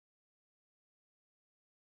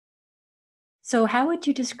So how would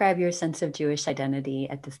you describe your sense of Jewish identity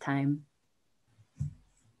at this time?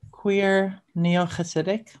 Queer,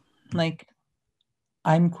 neo-Hasidic, like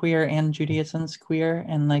I'm queer and Judaism's queer,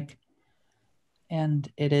 and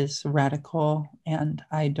it is radical, and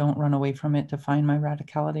I don't run away from it to find my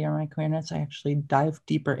radicality or my queerness. I actually dive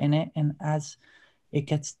deeper in it, and it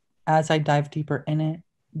gets as I dive deeper in it,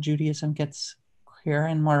 Judaism gets queer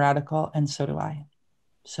and more radical, and so do I.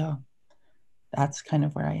 So that's kind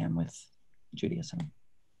of where I am with Judaism.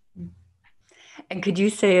 And could you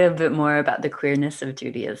say a bit more about the queerness of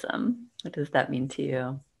Judaism? What does that mean to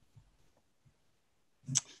you?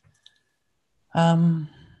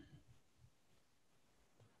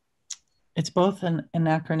 It's both an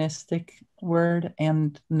anachronistic word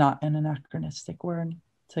and not an anachronistic word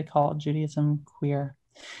to call Judaism queer.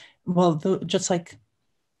 Well, just like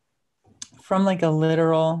from like a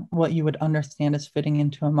literal, what you would understand as fitting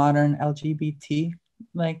into a modern LGBT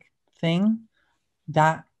like thing,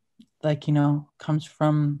 that like, comes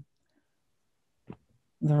from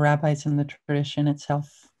the rabbis and the tradition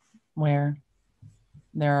itself, where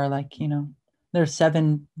there are like, there are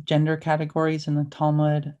 7 gender categories in the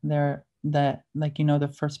Talmud.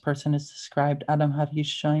 The first person is described, Adam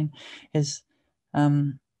Harishon is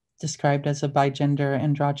described as a bigender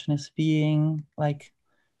androgynous being. Like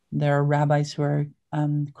there are rabbis who are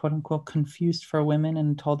quote unquote confused for women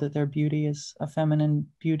and told that their beauty is a feminine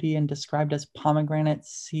beauty and described as pomegranate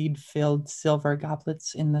seed filled silver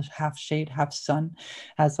goblets in the half shade, half sun,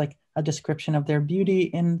 as like a description of their beauty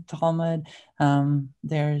in Talmud.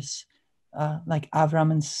 There's like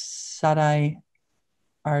Avram and Sarai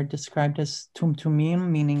are described as tumtumim,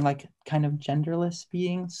 meaning like kind of genderless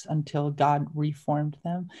beings until God reformed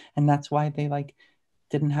them. And that's why they like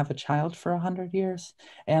didn't have a child for 100 years.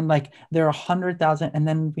 And like there are 100,000. And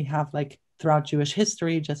then we have like throughout Jewish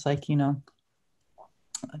history, just like,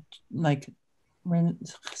 like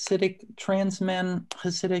Hasidic trans men,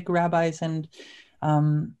 Hasidic rabbis, and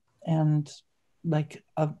like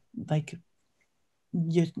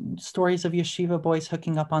stories of yeshiva boys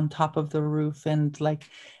hooking up on top of the roof, and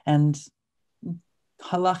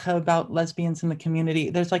halacha about lesbians in the community.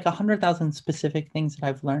 There's like 100,000 specific things that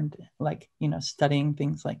I've learned, like, studying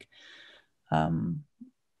things like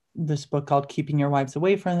this book called Keeping Your Wives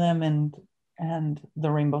Away from Them, and The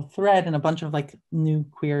Rainbow Thread, and a bunch of like new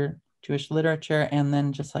queer Jewish literature, and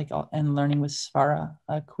then just like and learning with Svara,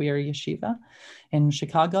 a queer yeshiva in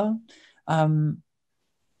Chicago.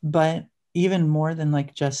 But even more than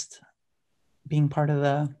like just being part of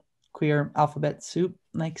the queer alphabet soup,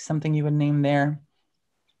 like something you would name there,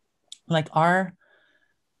 like our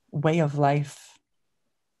way of life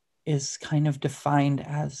is kind of defined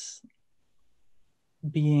as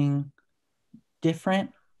being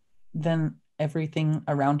different than everything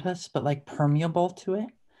around us, but like permeable to it.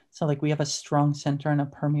 So like we have a strong center and a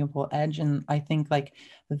permeable edge. And I think like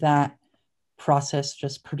that process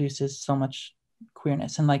just produces so much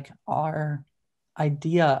queerness, and like our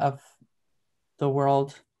idea of the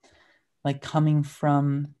world, like coming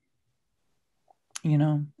from,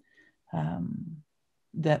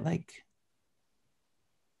 that like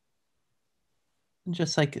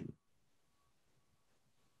just like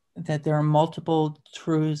that there are multiple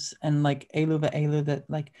truths, and like elu ve'elu, that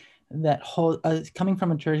like that hold coming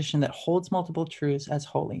from a tradition that holds multiple truths as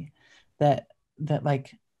holy, that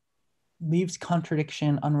like leaves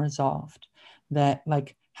contradiction unresolved, that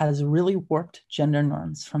like has really warped gender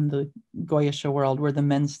norms from the Goyish world, where the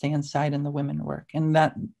men stay inside and the women work, and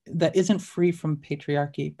that isn't free from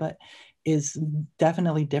patriarchy, but is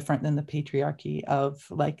definitely different than the patriarchy of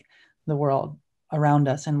like the world around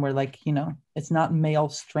us. And we're like, it's not male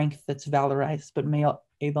strength that's valorized, but male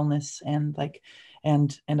ableness, and like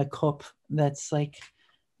and a cup that's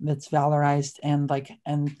valorized, and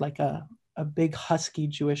like a big husky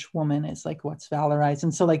Jewish woman is like what's valorized.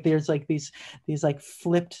 And so like there's like these like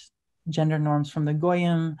flipped gender norms from the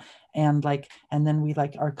Goyim, and then we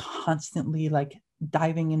like are constantly like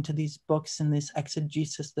diving into these books and this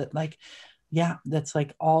exegesis that like, yeah, that's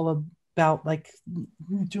like all about like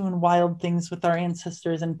doing wild things with our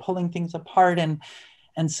ancestors and pulling things apart. And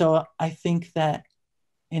so I think that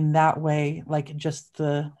in that way, like just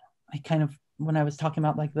I kind of, when I was talking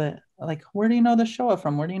about like where do you know the Shoah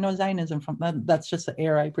from? Where do you know Zionism from? That's just the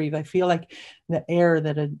air I breathe. I feel like the air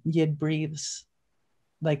that a Yid breathes,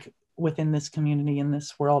 like within this community, in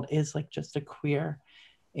this world, is like just a queer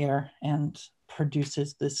air, and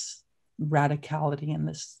produces this radicality and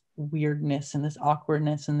this weirdness and this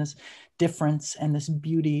awkwardness and this difference and this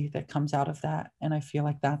beauty that comes out of that. And I feel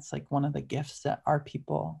like that's like one of the gifts that our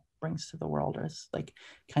people brings to the world, is like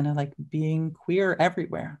kind of like being queer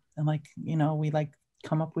everywhere. And like, we like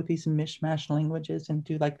come up with these mishmash languages and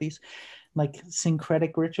do like these like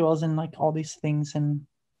syncretic rituals and like all these things, and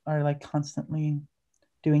are like constantly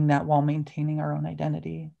doing that while maintaining our own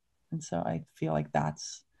identity. And so I feel like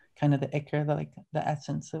that's kind of the ikr, the like the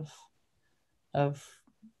essence of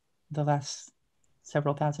the last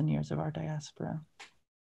several thousand years of our diaspora.